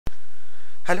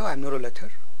Hello, I am Nurulathar,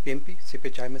 PMP,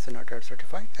 CPHIMS and RHIA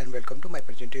certified, and welcome to my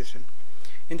presentation.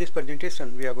 In this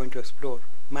presentation, we are going to explore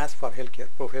maths for healthcare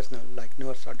professionals like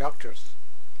nurse or doctors.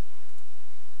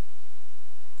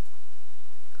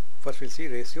 First, we'll see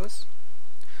ratios.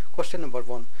 Question number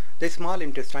 1. The small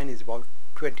intestine is about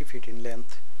 20 feet in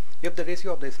length. If the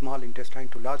ratio of the small intestine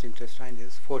to large intestine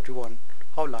is 4:1,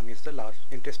 how long is the large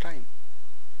intestine?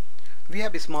 We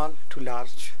have a small to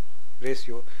large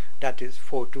ratio that is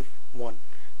 4:1,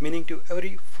 meaning to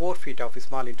every 4 feet of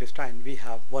small intestine we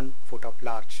have 1 foot of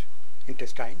large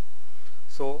intestine.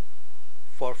 So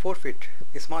for 4 feet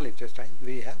small intestine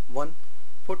we have 1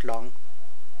 foot long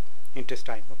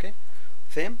intestine. Okay,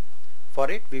 same for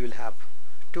 8 we will have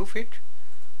 2 feet,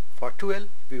 for 12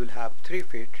 we will have 3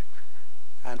 feet,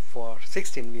 and for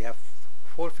 16 we have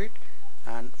 4 feet,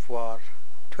 and for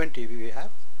 20 we will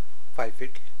have 5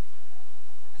 feet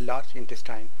large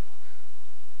intestine.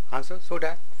 Answer: so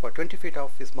that for 20 feet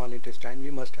of small intestine we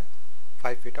must have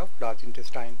 5 feet of large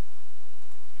intestine.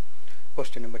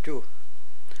 Question number 2.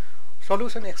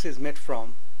 Solution X is made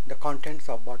from the contents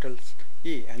of bottles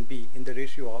A and B in the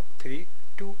ratio of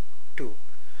 3:2.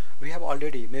 We have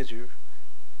already measured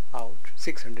out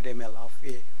 600 ml of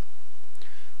A.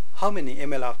 How many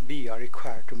ml of B are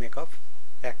required to make up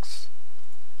X?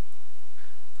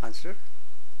 Answer: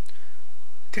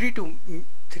 3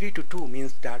 to 2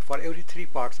 means that for every 3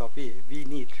 parts of A we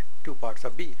need 2 parts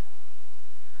of B.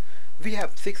 We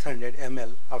have 600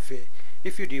 ml of A.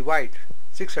 If you divide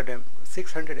 600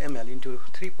 ml into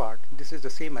 3 parts, this is the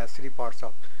same as 3 parts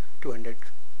of 200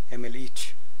 ml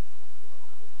each.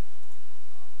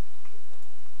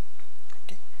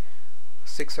 Okay,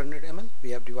 600 ml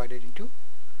we have divided into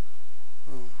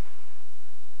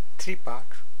 3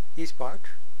 parts, each part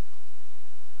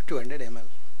 200 ml.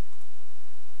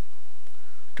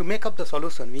 To make up the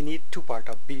solution we need 2 parts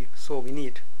of B, so we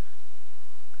need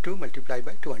 2 multiplied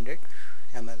by 200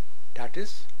 ml, that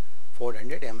is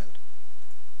 400 ml.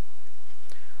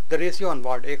 The ratio on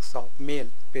ward X of male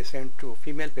patient to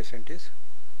female patient is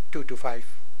 2:5.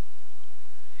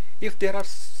 If there are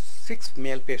 6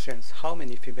 male patients, how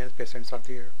many female patients are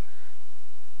there?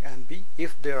 And B,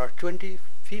 if there are 20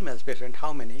 female patients,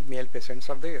 how many male patients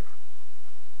are there?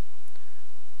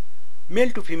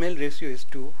 Male to female ratio is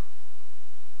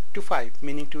 2:5,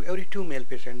 meaning to every 2 male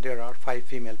patients there are 5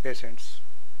 female patients.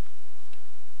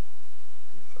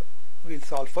 We'll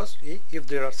solve first A. If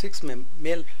there are 6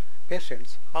 male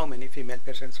patients, how many female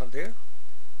patients are there?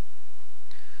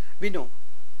 We know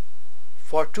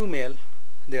for 2 male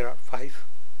there are 5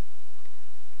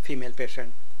 female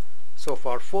patients. So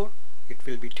for 4 it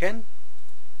will be 10,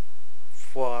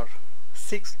 for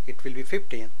 6 it will be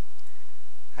 15,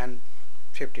 and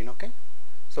 15. Okay,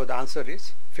 so the answer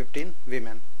is 15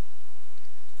 women.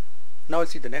 Now we'll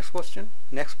see the next question,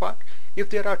 next part. If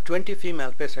there are 20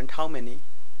 female patients, how many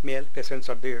male patients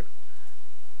are there?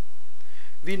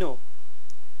 We know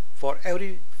for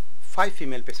every 5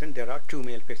 female patients there are 2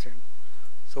 male patients.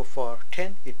 So for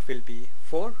 10 it will be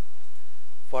 4,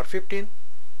 for 15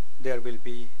 there will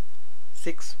be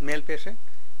 6 male patients,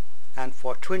 and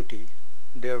for 20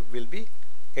 there will be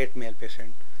 8 male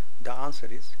patients. The answer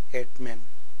is 8 men.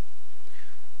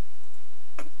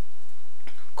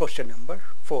 Question number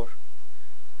 4.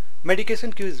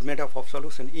 Medication Q is made up of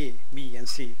solution A, B and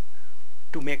C.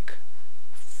 To make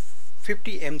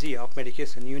 50 mg of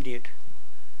medication you need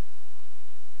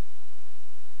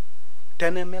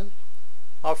 10 ml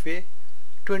of A,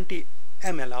 20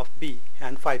 ml of B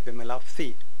and 5 ml of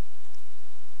C.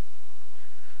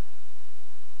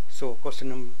 So question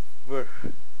number,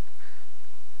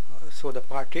 so the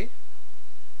part A,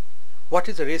 what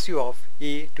is the ratio of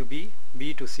A to B,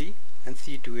 B to C and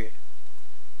C to A?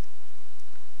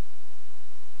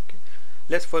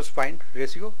 Let's first find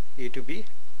ratio A to B,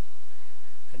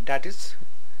 that is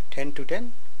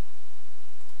 10:10.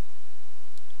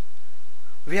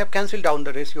 We have cancelled down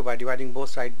the ratio by dividing both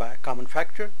sides by a common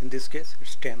factor. In this case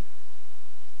it's 10.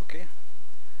 Okay,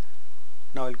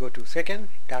 now I'll go to second,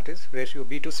 that is ratio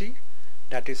B to C,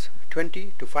 that is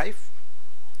 20:5,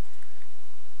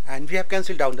 and we have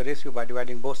cancelled down the ratio by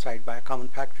dividing both sides by a common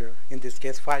factor, in this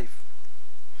case 5.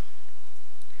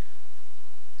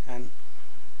 And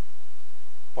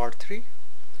part 3,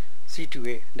 C to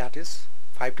A, that is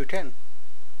 5:10.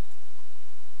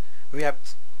 We have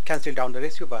cancelled down the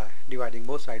ratio by dividing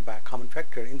both sides by a common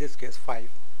factor, in this case 5.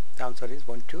 The answer is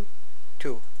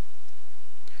 1:2.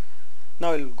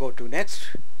 Now we'll go to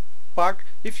next part.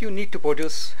 If you need to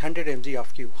produce 100 mg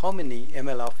of Q, how many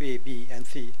ml of A, B and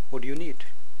C would you need?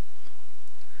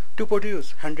 To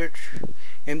produce 100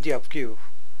 mg of Q,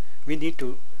 we need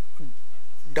to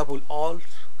double all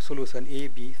solution A,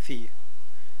 B, C.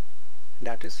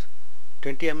 that is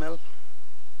 20 ml,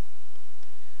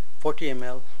 40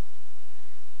 ml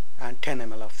and 10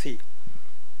 ml of C.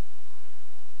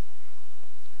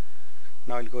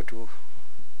 Now I'll go to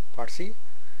part C.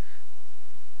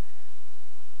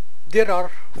 There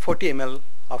are 40 ml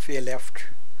of A left.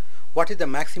 What is the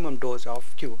maximum dose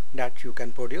of Q that you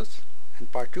can produce?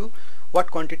 And part 2,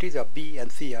 what quantities of B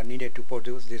and C are needed to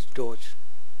produce this dose?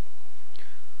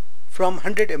 From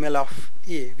 100 ml of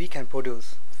A we can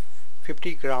produce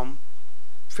 50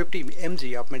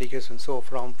 mg of medication. So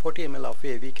from 40 ml of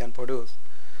A we can produce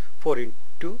 4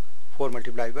 into 4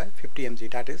 multiplied by 50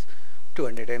 mg, that is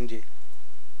 200 mg.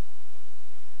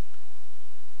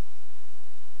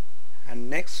 And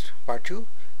next, part 2,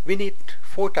 we need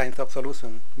 4 times of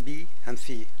solution B and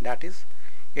C, that is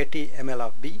 80 ml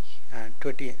of B and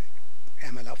 20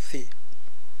 ml of C.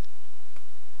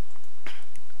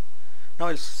 Now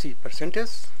we'll see percentage.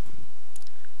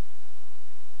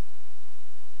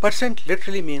 Percent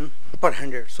literally means per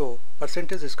 100, so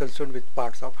percentage is concerned with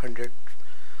parts of 100.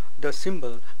 The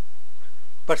symbol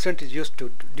percent is used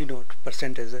to denote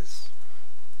percentages.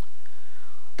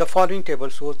 The following table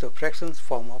shows the fractions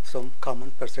form of some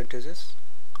common percentages.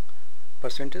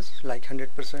 Percentage like 100%,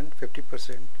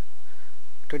 50%,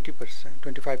 20%, 25%,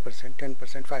 10%,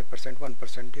 5%,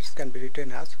 1%. This can be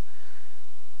written as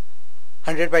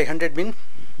 100 by 100 means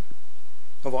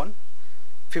 1,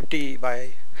 50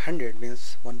 by 100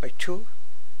 means 1 by 2,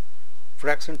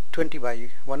 fraction 20 by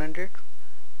 100,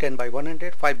 10 by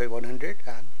 100, 5 by 100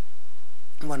 and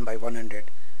 1 by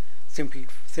 100.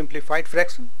 Simplified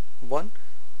fraction 1,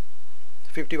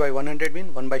 50 by 100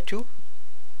 means 1 by 2,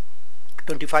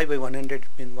 25 by 100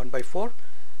 means 1 by 4,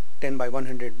 10 by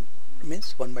 100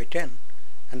 means 1 by 10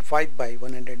 and 5 by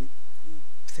 100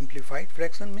 simplified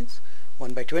fraction means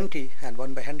 1 by 20 and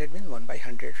 1 by 100 means 1 by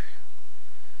 100.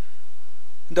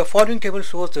 The following table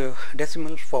shows the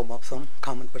decimal form of some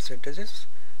common percentages.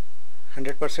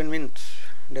 100% means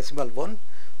decimal 1,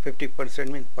 50%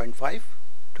 means 0.5,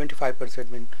 25%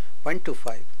 means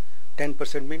 0.25,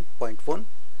 10% means 0.1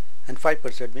 and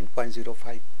 5% means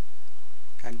 0.05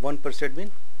 and 1%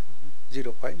 means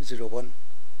 0.01.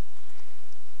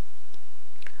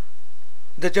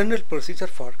 The general procedure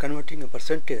for converting a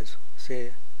percentage,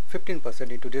 say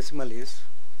 15% into decimal, is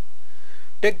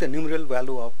take the numeral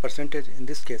value of percentage, in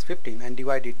this case 15, and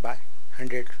divide it by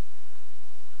 100.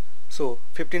 So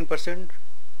 15%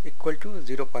 equal to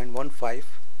 0.15,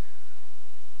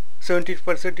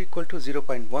 70% equal to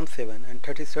 0.17 and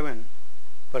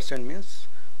 37% means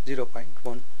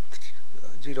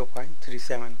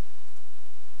 0.37.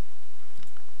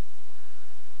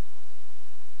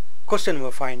 Question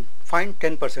number 5. Find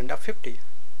 10% of 50.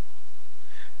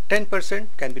 10%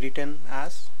 can be written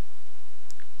as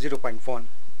 0.1.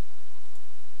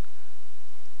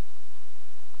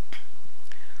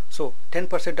 So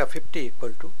 10% of 50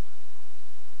 equal to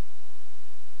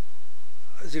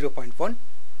 0.1.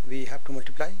 We have to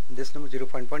multiply this number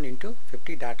 0.1 into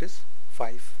 50, that is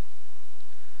 5.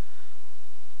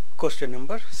 Question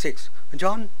number 6.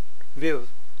 John weighs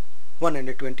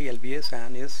 120 lbs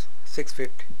and is 6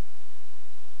 feet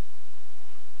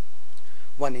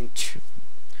 1 inch.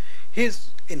 He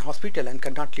is in hospital and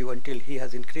cannot live until he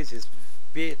has increased his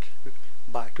weight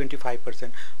by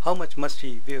 25%. How much must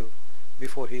he weigh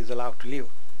before he is allowed to live?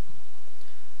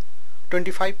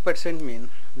 25% means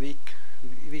we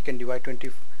can divide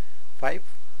 25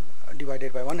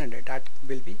 divided by 100, that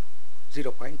will be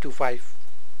 0.25.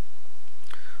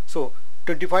 So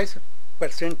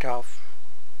 25% of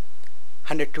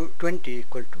 120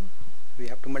 equal to, we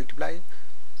have to multiply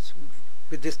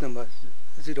with this number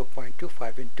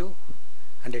 0.25 into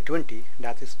 120,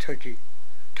 that is 30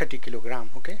 kilogram.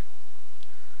 Okay,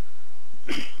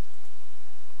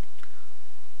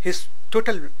 his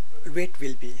total weight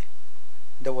will be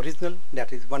the original,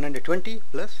 that is 120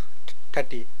 plus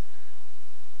 30,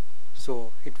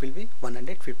 so it will be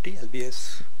 150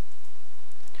 lbs.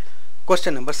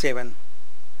 Question number 7.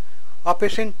 A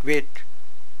patient weight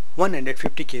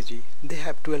 150 kg. They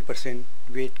have 12%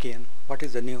 weight gain. What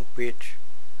is the new weight?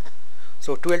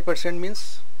 So 12%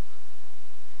 means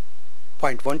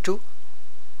 0.12.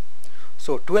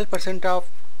 So 12% of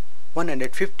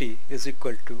 150 is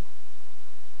equal to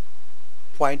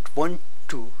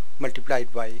 0.12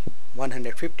 multiplied by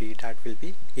 150, that will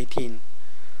be 18.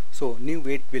 So new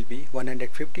weight will be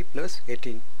 150 plus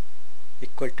 18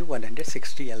 equal to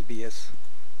 160 lbs.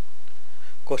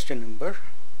 Question number,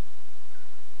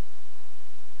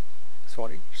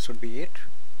 should be 8,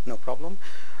 no problem.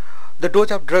 The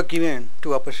dose of drug given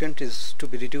to a patient is to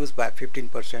be reduced by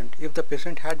 15%. If the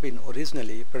patient had been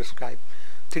originally prescribed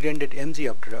 300 mg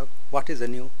of drug, what is the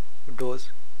new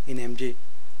dose in mg.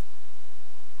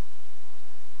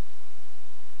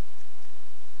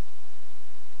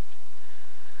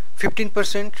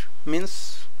 %,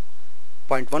 means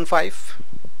 0.15.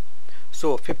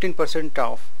 So 15%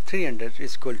 of 300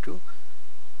 is equal to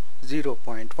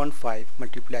 0.15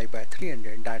 multiplied by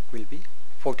 300, that will be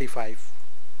 45.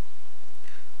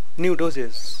 New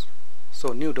doses.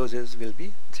 So new doses will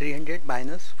be 300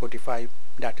 minus 45,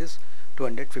 that is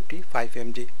 255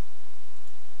 mg.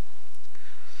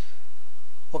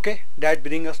 Okay, that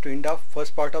brings us to end of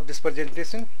first part of this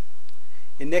presentation.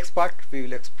 In next part we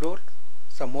will explore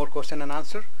some more question and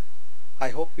answer. I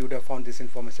hope you would have found this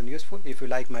information useful. If you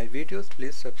like my videos,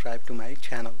 please subscribe to my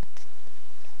channel.